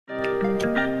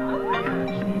What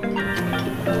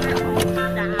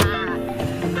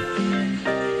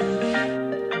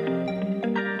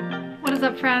is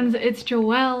up, friends? It's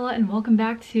Joelle and welcome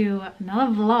back to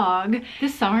another vlog.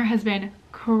 This summer has been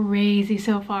crazy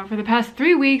so far. For the past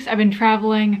 3 weeks I've been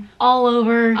traveling all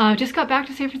over. Just got back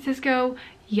to San Francisco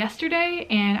yesterday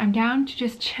and I'm down to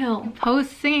just chill.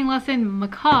 Post singing lesson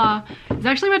Macaw is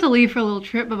actually about to leave for a little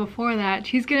trip, but before that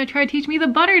she's gonna try to teach me the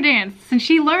butter dance since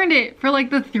she learned it for like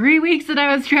the 3 weeks that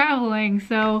I was traveling.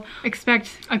 So expect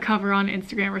a cover on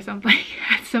Instagram or something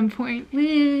at some point.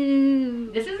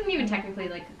 Woo! This isn't even technically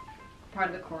like part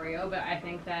of the choreo, but I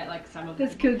think that like some of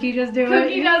Does Kookie just do it?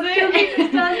 Kookie does it. Kookie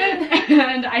just does it.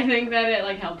 And I think that it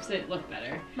like helps it look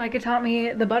better. Micah taught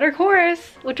me the butter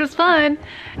chorus, which was fun.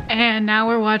 And now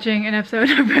we're watching an episode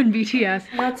of Run BTS.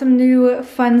 Got some new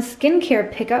fun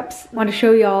skincare pickups. Want to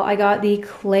show y'all, I got the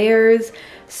Klairs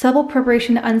Supple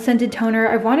Preparation Unscented Toner.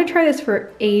 I've wanted to try this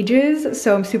for ages,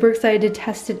 so I'm super excited to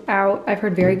test it out. I've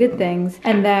heard very good things.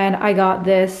 And then I got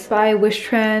this by Wish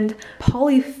Trend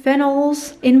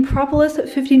Polyphenols in Propolis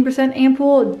 15%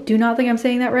 ampoule. Do not think I'm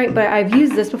saying that right, but I've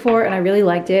used this before and I really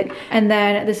liked it. And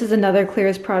then this is another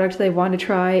Klairs product that I wanted to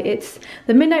try. It's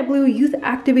the Midnight Blue Youth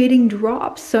Activating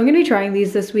Drops. So I'm gonna be trying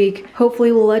these this week.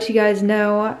 Hopefully we'll let you guys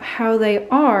know how they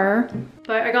are.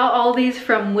 But I got all these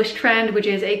from Wish Trend, which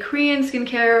is a Korean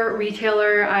skincare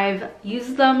retailer. I've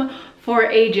used them for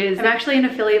ages. I'm actually an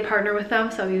affiliate partner with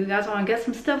them, so if you guys want to get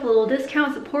some stuff, a little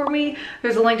discount, support me,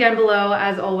 there's a link down below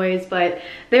as always. But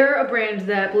they're a brand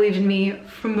that believed in me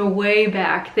from the way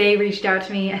back. They reached out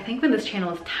to me, I think when this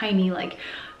channel was tiny, like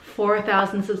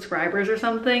 4,000 subscribers or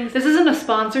something. This isn't a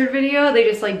sponsored video, they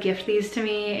just like gift these to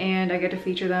me and I get to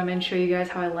feature them and show you guys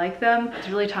how I like them. It's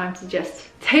really time to just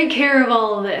take care of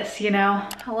all of this, you know?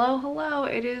 Hello,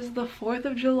 it is the 4th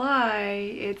of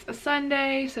July. It's a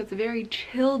Sunday, so it's a very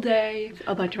chill day.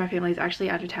 A bunch of my family is actually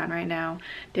out of town right now.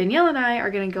 Danielle and I are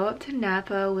gonna go up to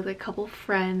Napa with a couple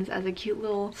friends as a cute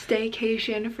little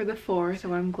staycation for the 4th,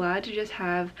 so I'm glad to just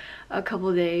have a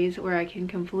couple days where I can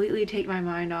completely take my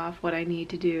mind off what I need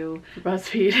to do for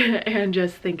BuzzFeed and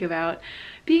just think about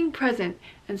being present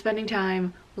and spending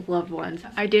time with loved ones.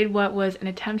 I did what was an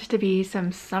attempt to be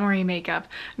some summery makeup.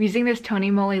 I'm using this Tony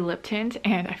Moly lip tint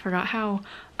and I forgot how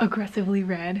aggressively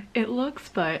red it looks,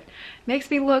 but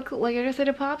makes me look like I just ate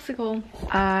a popsicle.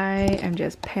 I am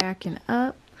just packing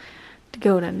up to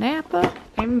go to Napa.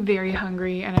 I'm very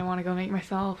hungry and I want to go make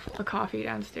myself a coffee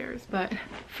downstairs, but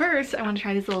first I want to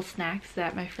try these little snacks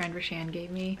that my friend Rashan gave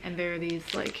me, and they're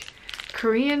these like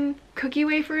Korean cookie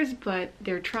wafers, but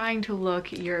they're trying to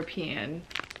look European.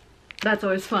 That's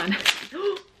always fun.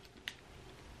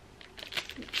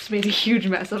 Just made a huge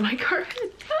mess on my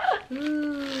carpet.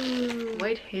 Ooh,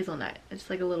 white hazelnut. It's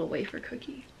like a little wafer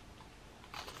cookie.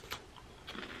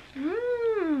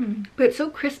 But it's so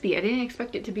crispy. I didn't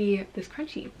expect it to be this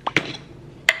crunchy.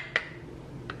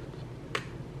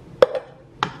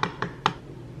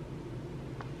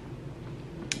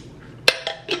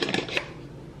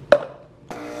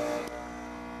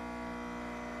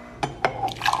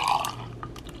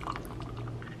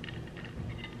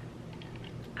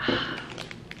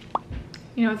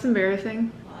 You know what's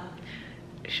embarrassing?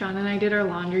 Sean and I did our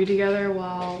laundry together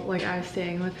while like I was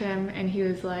staying with him, and he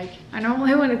was like, I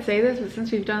normally wouldn't say this, but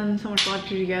since we've done so much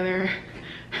laundry together,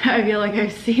 I feel like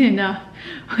I've seen enough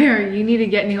where you need to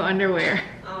get new underwear.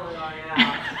 Oh my god,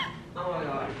 yeah. Oh my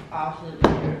god, absolutely.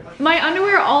 My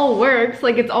underwear all works,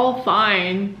 like it's all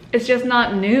fine. It's just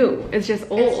not new, it's just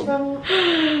old.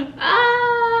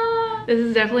 Ah! This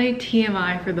is definitely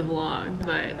TMI for the vlog,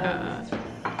 but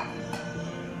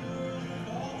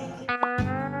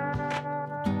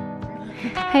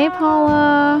Hey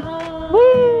Paula!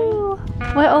 Woo!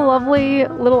 What a lovely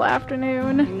little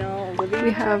afternoon. No,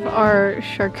 we have our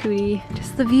charcuterie,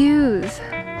 just the views.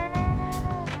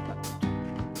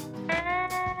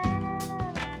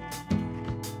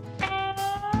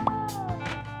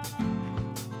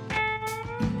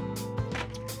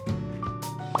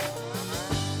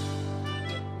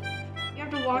 You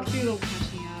have to walk through the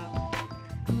catching up.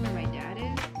 Where my dad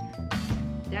is?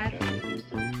 Dad?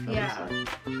 Yeah.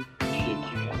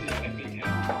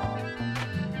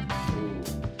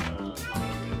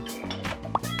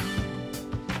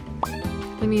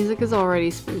 The music is already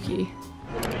spooky.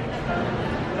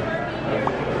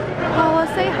 Paula,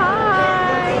 say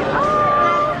hi!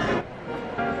 Oh!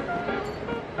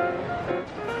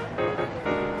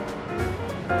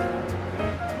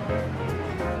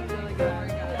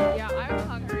 Yeah, I'm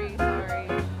hungry, sorry.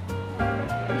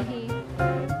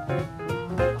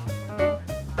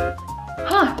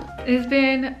 Huh, It has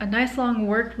been a nice long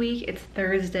work week. It's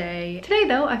Thursday. Today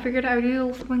though, I figured I would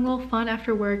do something a little fun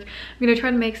after work. I'm gonna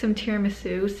try to make some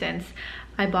tiramisu since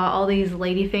I bought all these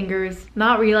lady fingers,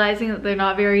 not realizing that they're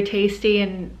not very tasty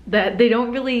and that they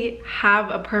don't really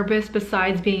have a purpose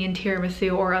besides being in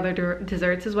tiramisu or other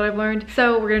desserts is what I've learned.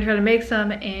 So we're gonna try to make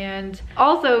some. And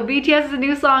also BTS's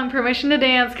new song, Permission to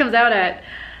Dance, comes out at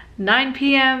 9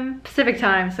 p.m. Pacific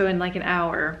time, so in like an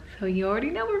hour. So you already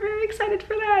know we're very excited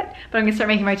for that. But I'm gonna start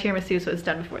making my tiramisu so it's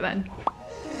done before then.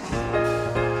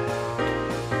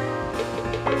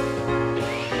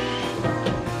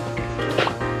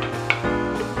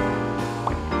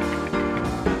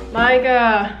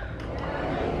 Micah,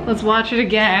 let's watch it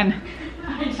again.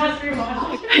 I just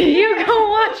rewatched it. You go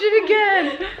watch it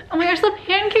again. Oh my gosh, the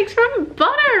pancakes from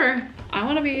butter. I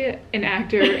want to be an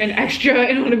actor, an extra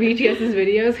in one of BTS's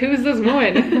videos. Who's this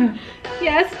woman?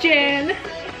 Yes, Jin.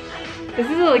 This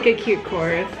is like a cute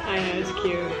chorus. I know, it's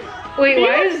cute. Wait,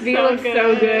 why does V look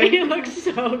so good? He looks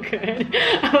so good.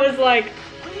 I was like,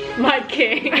 my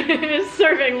king. His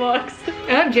serving looks.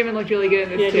 I thought Jimin looked really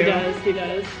good in this too. He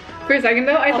does. For a second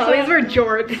though, I thought these were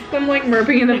jorts. Them like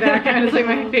murping in the background is like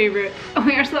my favorite. Oh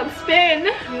my gosh, that spin!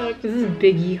 This is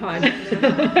Biggie Hunt.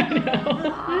 I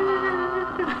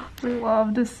know. We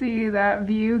love to see that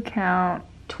view count.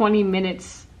 20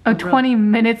 minutes. Oh, 20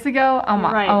 minutes ago? Oh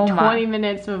my, right, oh 20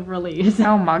 minutes of release.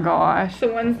 Oh my gosh.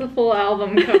 So when's the full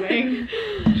album coming?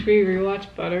 Should we rewatch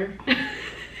Butter?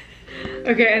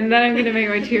 Okay, and then I'm gonna make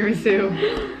my tiramisu.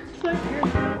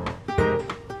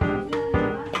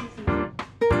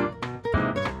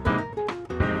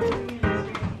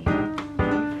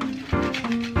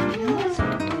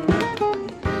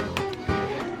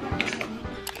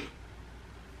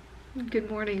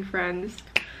 Good morning, friends.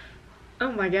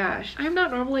 Oh my gosh, I'm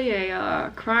not normally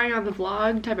a crying on the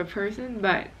vlog type of person,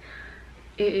 but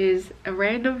it is a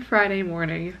random Friday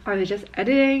morning. I was just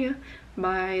editing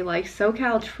my like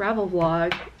SoCal travel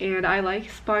vlog and I like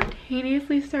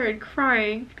spontaneously started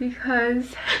crying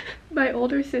because my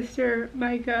older sister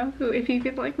Micah, who if you've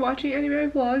been like watching any of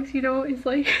my vlogs, you know is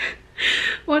like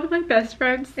one of my best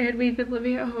friends, and we've been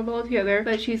living at home all together,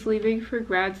 but she's leaving for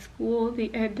grad school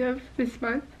the end of this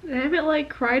month. And I haven't like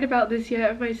cried about this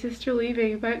yet of my sister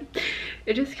leaving, but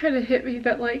it just kind of hit me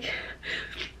that like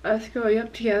us growing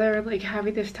up together and like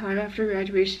having this time after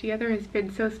graduation together has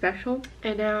been so special.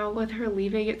 And now with her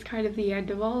leaving, it's kind of the end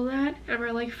of all of that, and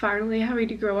we're like finally having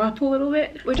to grow up a little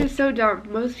bit, which is so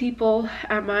dumb. Most people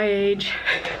at my age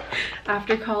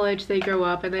after college, they grow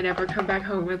up and they never come back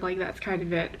home, and like that's kind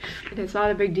of it. And it's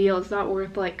not a big deal, it's not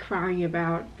worth like crying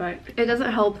about, but it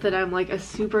doesn't help that I'm like a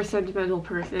super sentimental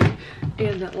person,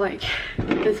 and that like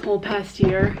this whole past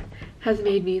year has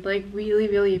made me like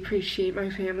really appreciate my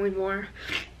family more,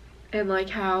 and like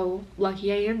how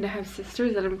lucky I am to have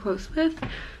sisters that I'm close with.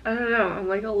 I don't know, I'm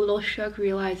like a little shook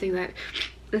realizing that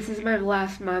this is my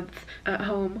last month at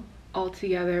home all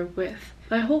together with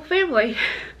my whole family.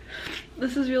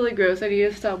 This is really gross. I need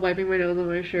to stop wiping my nose on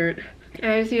my shirt.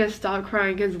 And I just need to stop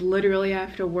crying because literally I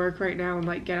have to work right now and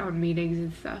like get on meetings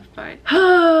and stuff, but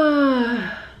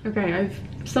okay, I've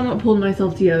somewhat pulled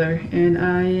myself together and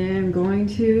I am going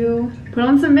to put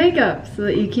on some makeup so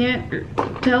that you can't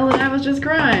tell that I was just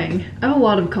crying. I have a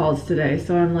lot of calls today,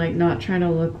 so I'm like not trying to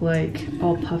look like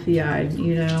all puffy-eyed,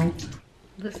 you know?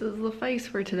 This is the face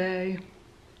for today.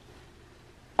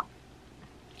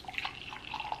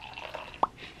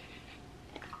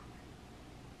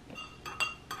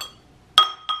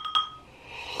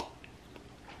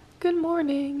 Good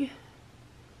morning.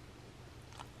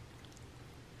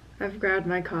 I've grabbed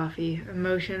my coffee.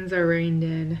 Emotions are reined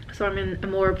in. So I'm in a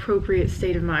more appropriate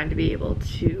state of mind to be able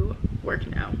to work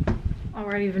now.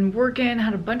 Already been working,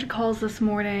 had a bunch of calls this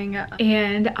morning,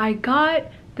 and I got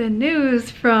the news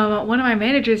from one of my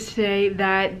managers today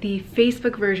that the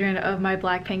Facebook version of my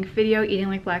Blackpink video, Eating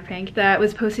Like Blackpink, that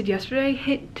was posted yesterday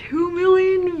hit 2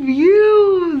 million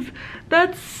views.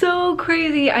 That's so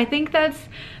crazy. I think that's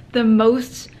the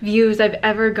most views I've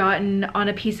ever gotten on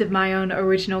a piece of my own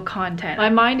original content. My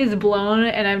mind is blown,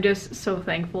 and I'm just so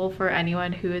thankful for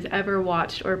anyone who has ever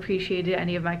watched or appreciated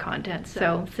any of my content.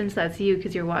 So since that's you,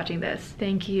 because you're watching this,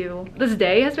 thank you. This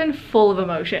day has been full of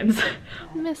emotions.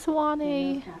 Miss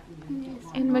Wane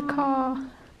and Macaw,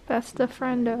 best of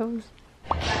friendos.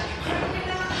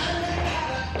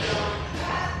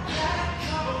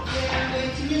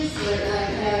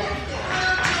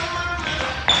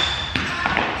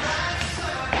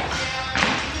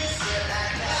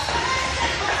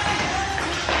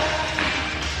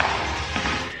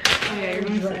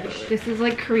 This is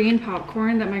like Korean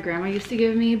popcorn that my grandma used to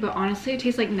give me, but honestly it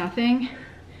tastes like nothing.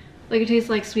 Like it tastes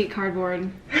like sweet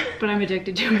cardboard, but I'm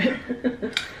addicted to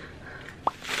it.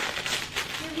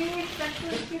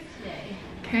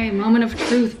 Okay, moment of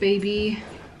truth, baby.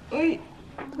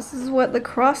 This is what the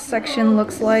cross section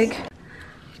looks like.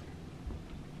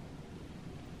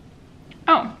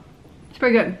 Oh, it's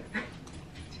pretty good.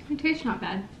 It tastes not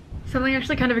bad. Something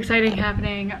actually kind of exciting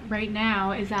happening right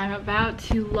now is I'm about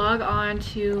to log on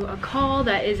to a call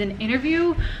that is an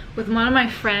interview with one of my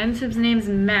friends. His name's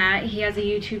Matt. He has a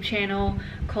YouTube channel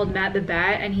called Matt the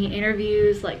Bat, and he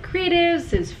interviews like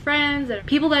creatives, his friends, and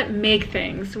people that make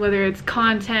things, whether it's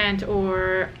content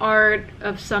or art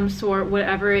of some sort,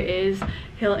 whatever it is.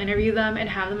 He'll interview them and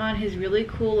have them on his really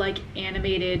cool like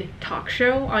animated talk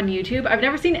show on YouTube. I've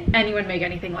never seen anyone make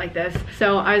anything like this,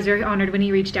 so I was very honored when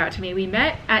he reached out to me. We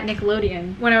met at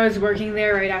Nickelodeon when I was working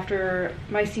there right after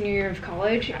my senior year of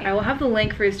college. I will have the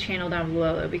link for his channel down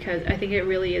below though, because I think it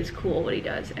really is cool what he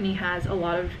does, and he has a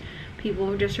lot of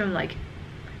people just from like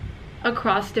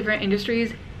across different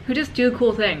industries who just do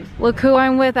cool things. Look who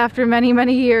I'm with after many,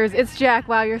 many years. It's Jack.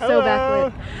 Wow, you're so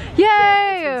backlit. Yay!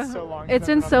 It's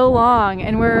been so long,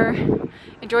 and we're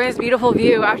enjoying this beautiful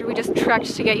view after we just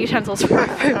trekked to get utensils for our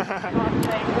food.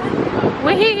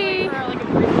 Wee!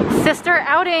 Sister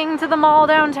outing to the mall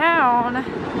downtown.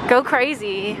 Go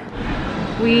crazy.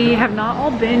 We have not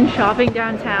all been shopping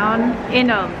downtown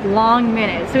in a long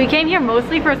minute. So we came here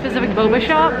mostly for a specific boba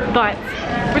shop, but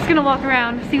we're just gonna walk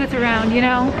around, see what's around, you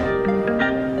know?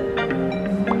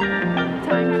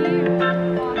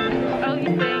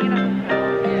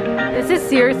 This is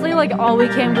seriously like all we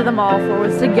came to the mall for,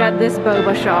 was to get this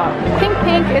boba shop.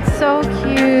 Pink, it's so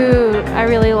cute. I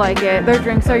really like it. Their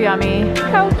drinks are yummy.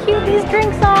 How cute these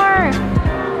drinks are.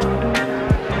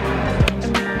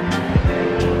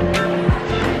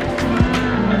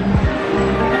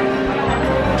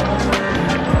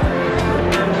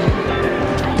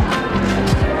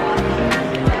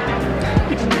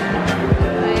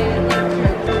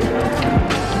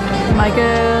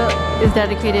 Micah is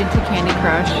dedicated to Candy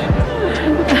Crush.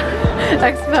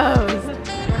 Exposed.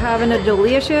 We're having a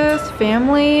delicious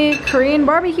family Korean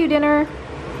barbecue dinner.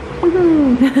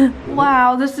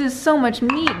 Wow, this is so much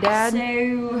meat, Dad.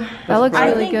 So that looks I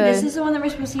really think good. this is the one that we're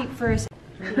supposed to eat first.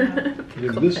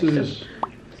 This is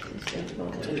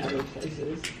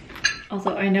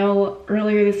Also, I know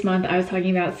earlier this month I was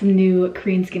talking about some new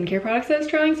Korean skincare products I was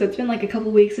trying, so it's been like a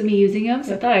couple weeks of me using them,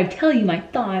 so I thought I'd tell you my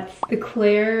thoughts. The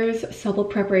Klairs Supple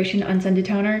Preparation Unscented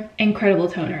Toner, incredible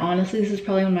toner. Honestly, this is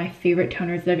probably one of my favorite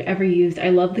toners that I've ever used.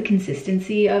 I love the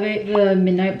consistency of it. The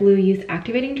Midnight Blue Youth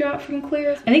Activating Drop from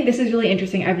Klairs. I think this is really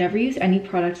interesting. I've never used any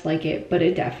products like it, but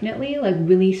it definitely like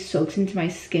really soaks into my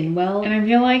skin well. And I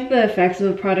feel like the effects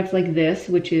of a product like this,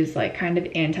 which is like kind of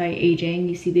anti-aging,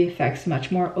 you see the effects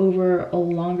much more over a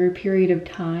longer period of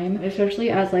time,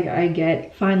 especially as like I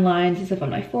get fine lines and stuff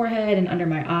on my forehead and under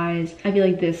my eyes. I feel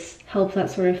like this helps that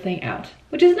sort of thing out,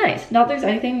 which is nice. Not that there's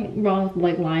anything wrong with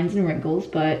like lines and wrinkles,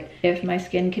 but if my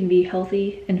skin can be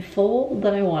healthy and full,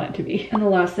 then I want it to be. And the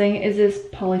last thing is this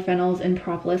polyphenols and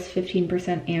propolis 15%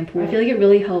 ampoule. I feel like it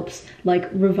really helps like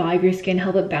revive your skin,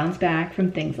 help it bounce back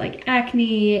from things like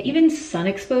acne, even sun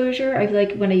exposure. I feel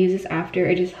like when I use this after,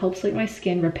 it just helps like my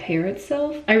skin repair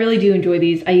itself. I really do enjoy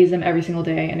these. I use them every single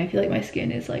day, and I feel like my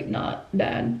skin is like not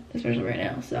bad, especially right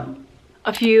now, so.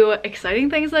 A few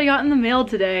exciting things I got in the mail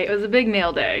today. It was a big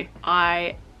mail day.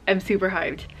 I am super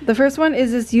hyped. The first one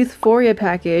is this Youthforia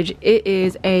package. It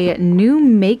is a new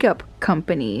makeup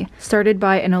company started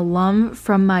by an alum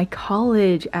from my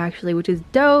college actually, which is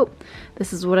dope.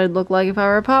 This is what I'd look like if I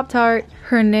were a Pop-Tart.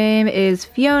 Her name is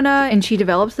Fiona, and she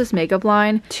develops this makeup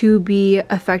line to be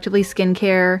effectively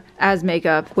skincare as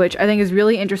makeup, which I think is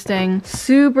really interesting.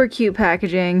 Super cute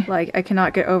packaging. Like, I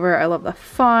cannot get over it. I love the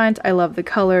font. I love the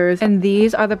colors. And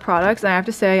these are the products, and I have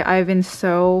to say I've been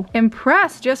so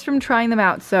impressed just from trying them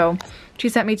out. So she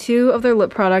sent me 2 of their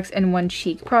lip products and 1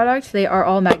 cheek product. They are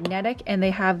all magnetic, and they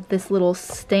have this little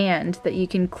stand that you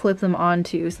can clip them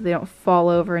onto so they don't fall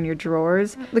over in your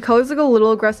drawers. The colors look a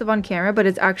little aggressive on camera, but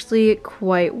it's actually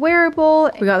quite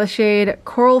wearable. We got the shade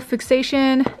Coral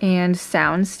Fixation and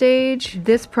Soundstage.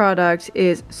 This product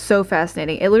is so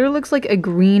fascinating. It literally looks like a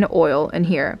green oil in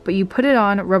here, but you put it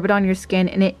on, rub it on your skin,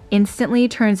 and it instantly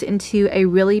turns into a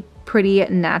really pretty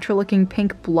natural looking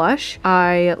pink blush.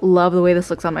 I love the way this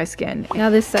looks on my skin. Now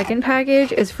this second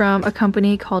package is from a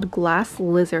company called Glass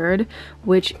Lizard,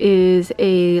 which is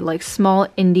a like small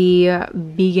indie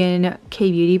vegan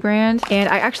K-beauty brand, and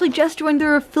I actually just joined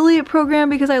their affiliate program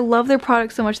because I love their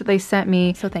products so much that they sent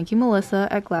me. So thank you, Melissa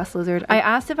at Glass Lizard. I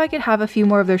asked if I could have a few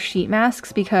more of their sheet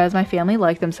masks because my family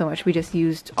liked them so much. We just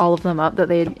used all of them up that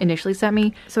they had initially sent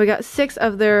me. So we got 6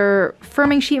 of their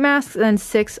firming sheet masks and then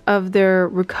 6 of their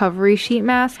recovery recovery sheet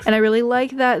mask. And I really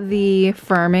like that the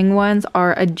firming ones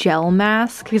are a gel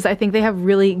mask because I think they have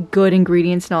really good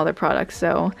ingredients in all their products.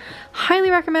 So highly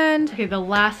recommend. Okay, the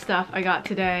last stuff I got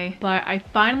today, but I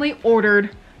finally ordered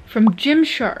from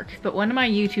Gymshark. But one of my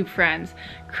YouTube friends,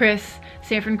 Chris,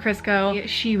 San Francisco,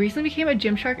 she recently became a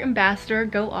Gymshark ambassador.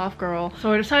 Go off, girl.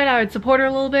 So I decided I would support her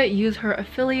a little bit, use her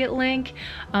affiliate link.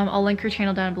 I'll link her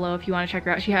channel down below if you want to check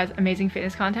her out. She has amazing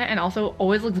fitness content and also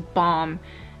always looks bomb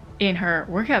in her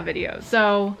workout videos.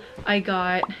 So I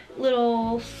got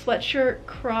little sweatshirt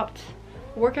cropped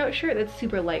workout shirt that's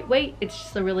super lightweight. It's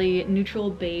just a really neutral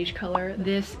beige color.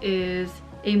 This is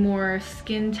a more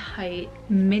skin tight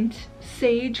mint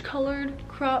sage colored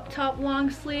crop top long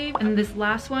sleeve, and this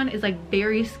last one is like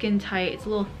very skin tight. It's a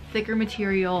little thicker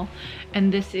material,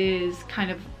 and this is kind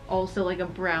of also like a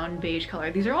brown beige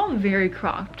color. These are all very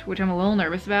cropped, which I'm a little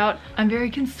nervous about. I'm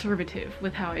very conservative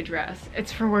with how I dress.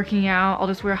 It's for working out. I'll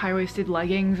just wear high-waisted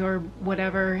leggings or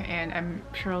whatever, and I'm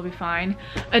sure I'll be fine.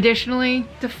 Additionally,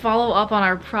 to follow up on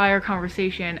our prior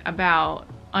conversation about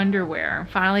underwear,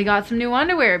 finally got some new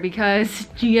underwear because,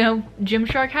 you know,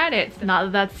 Gymshark had it. Not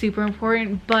that that's super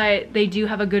important, but they do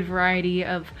have a good variety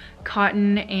of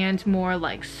cotton and more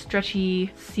like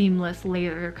stretchy, seamless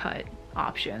laser cut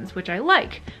options, which I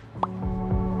like.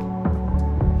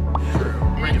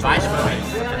 Guys,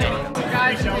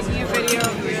 I'm making a video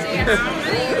of this.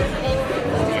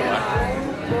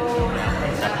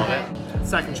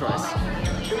 Second choice.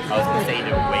 I was gonna say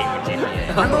either weight or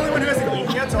GPA. I'm the only one who hasn't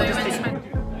eaten yet, so I'll just take it.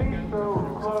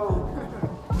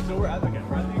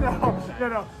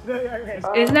 No. Okay.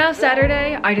 It is now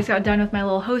Saturday. I just got done with my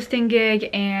little hosting gig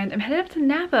and I'm headed up to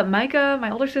Napa. Micah, my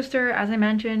older sister, as I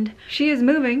mentioned, she is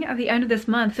moving at the end of this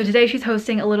month. So today she's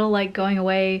hosting a little like going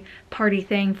away party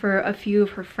thing for a few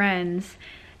of her friends.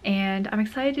 And I'm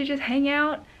excited to just hang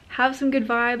out, have some good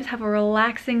vibes, have a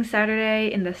relaxing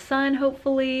Saturday in the sun,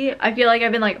 hopefully. I feel like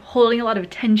I've been like holding a lot of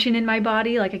tension in my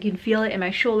body. Like I can feel it in my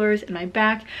shoulders and my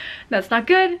back. That's not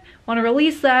good. Want to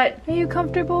release that. Are you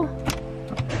comfortable?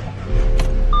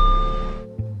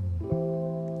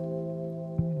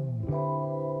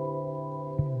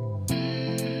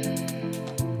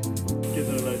 Gives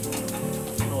it a nice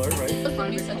color, right?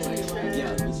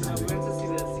 Yeah, we went to see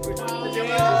this.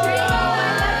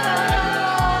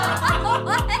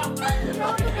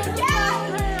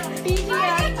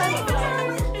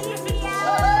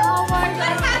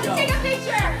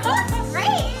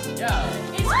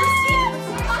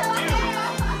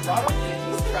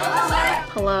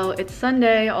 Hello, it's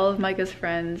Sunday. All of Micah's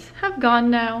friends have gone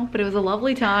now, but it was a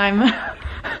lovely time.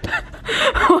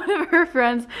 One of her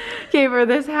friends gave her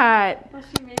this hat. Well,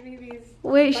 she made me these.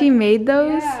 Wait, she made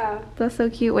those? Yeah. That's so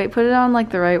cute. Wait, put it on like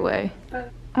the right way. Oh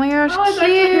my gosh, Oh, it's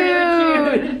actually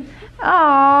really cute.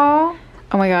 Aww.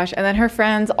 Oh my gosh, and then her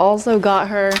friends also got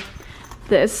her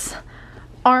this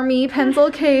army pencil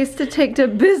case to take to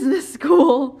business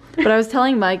school. But I was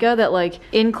telling Micah that like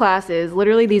in classes,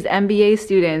 literally these MBA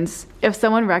students, if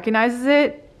someone recognizes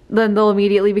it, then they'll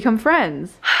immediately become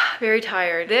friends. Very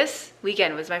tired. This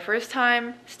weekend was my first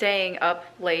time staying up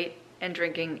late and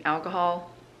drinking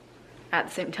alcohol at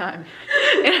the same time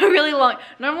in a really long,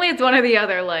 normally it's one or the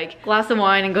other, like glass of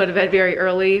wine and go to bed very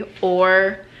early,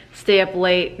 or stay up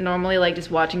late, normally like just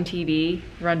watching TV,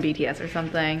 run BTS or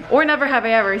something, or Never Have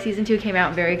I Ever. Season 2 came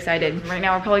out, I'm very excited. Right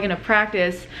now we're probably gonna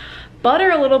practice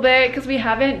butter a little bit because we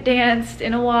haven't danced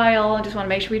in a while. I just want to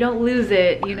make sure we don't lose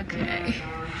it, you know. Okay.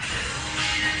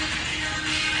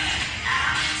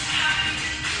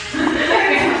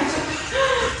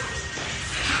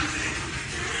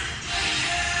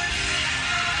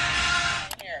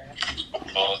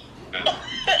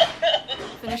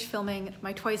 Finished filming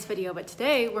my Twice video, but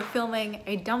today we're filming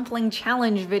a dumpling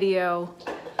challenge video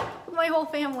with my whole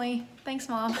family. Thanks,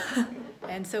 Mom.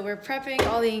 And so we're prepping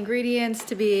all the ingredients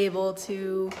to be able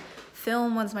to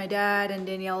film once my dad and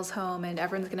Danielle's home, and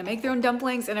everyone's gonna make their own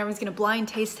dumplings and everyone's gonna blind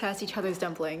taste test each other's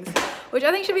dumplings, which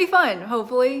I think should be fun,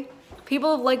 hopefully.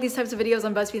 People have liked these types of videos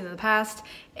on BuzzFeed in the past,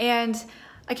 and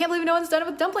I can't believe no one's done it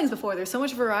with dumplings before. There's so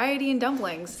much variety in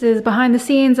dumplings. This is behind the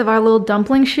scenes of our little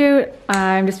dumpling shoot.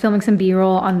 I'm just filming some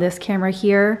B-roll on this camera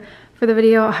here for the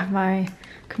video. I have my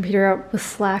computer out with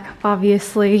Slack,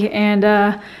 obviously, and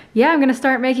yeah, I'm gonna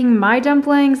start making my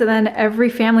dumplings, and then every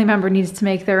family member needs to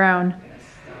make their own.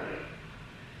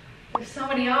 There's so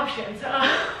many options. Is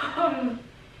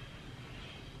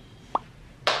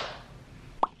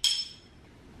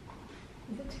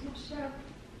it too much stuff?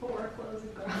 Or clothes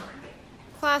and garlic?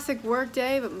 Classic work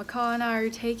day, but Macaw and I are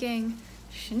taking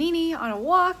Shanini on a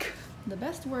walk. The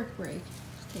best work break.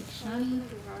 Just take Shani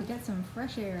to get some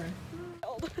fresh air.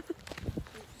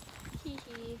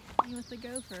 With the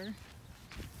gopher.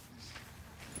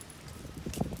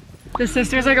 The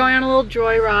sisters are going on a little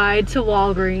joyride to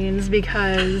Walgreens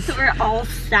because We're all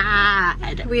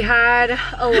sad. we had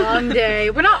a long day.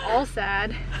 We're not all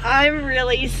sad I'm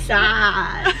really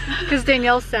sad. because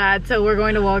Danielle's sad, so we're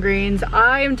going to Walgreens.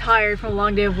 I am tired from a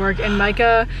long day of work, and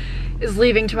Micah is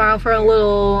leaving tomorrow for a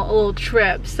little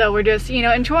trip, so we're just, you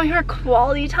know, enjoying our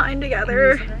quality time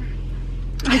together.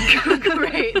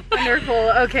 Great, wonderful.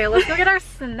 Okay, let's go get our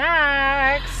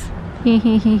snacks.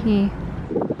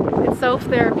 It's so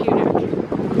therapeutic.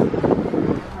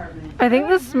 I think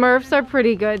the Smurfs are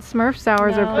pretty good. Smurf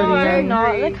sours are pretty good.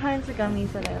 Not the kinds of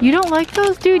gummies that I like. You don't like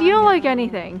those, dude? You don't like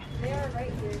anything. They are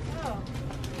right here. Oh.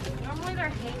 Normally they're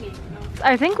hanging.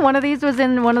 I think one of these was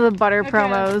in one of the butter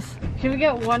promos. Can we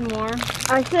get one more?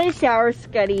 I say sour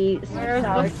scuddy. Where's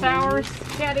the sour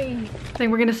sketty? I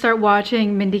think we're gonna start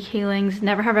watching Mindy Kaling's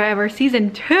Never Have I Ever season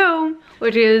 2,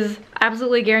 which is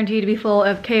absolutely guaranteed to be full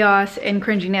of chaos and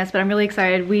cringiness, but I'm really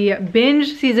excited. We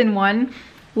binged season 1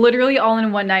 literally all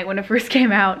in one night when it first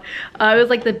came out. It was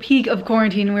like the peak of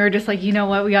quarantine. We were just like, you know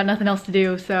what, we got nothing else to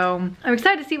do, so I'm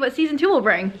excited to see what season 2 will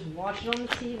bring. Watch it on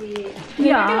the TV.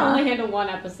 Yeah. I can only handle one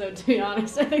episode, to be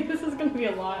honest. I think this is gonna be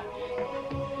a lot.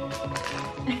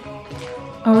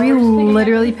 Are we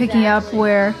literally picking up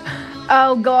where?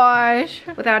 Oh gosh.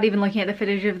 Without even looking at the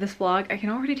footage of this vlog, I can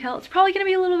already tell it's probably gonna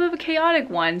be a little bit of a chaotic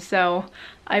one, so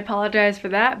I apologize for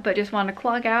that, but just want to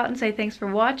clock out and say thanks for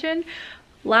watching.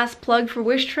 Last plug for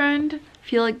Wish Trend.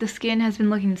 Feel like the skin has been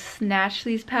looking snatched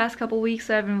these past couple weeks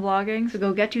that I've been vlogging, so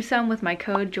go get you some with my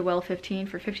code Joelle15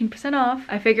 for 15% off.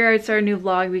 I figure I'd start a new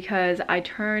vlog because I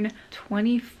turn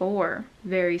 24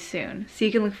 very soon, so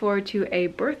you can look forward to a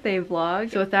birthday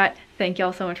vlog. So with that, thank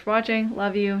y'all so much for watching.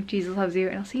 Love you, Jesus loves you,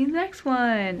 and I'll see you in the next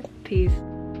one. Peace.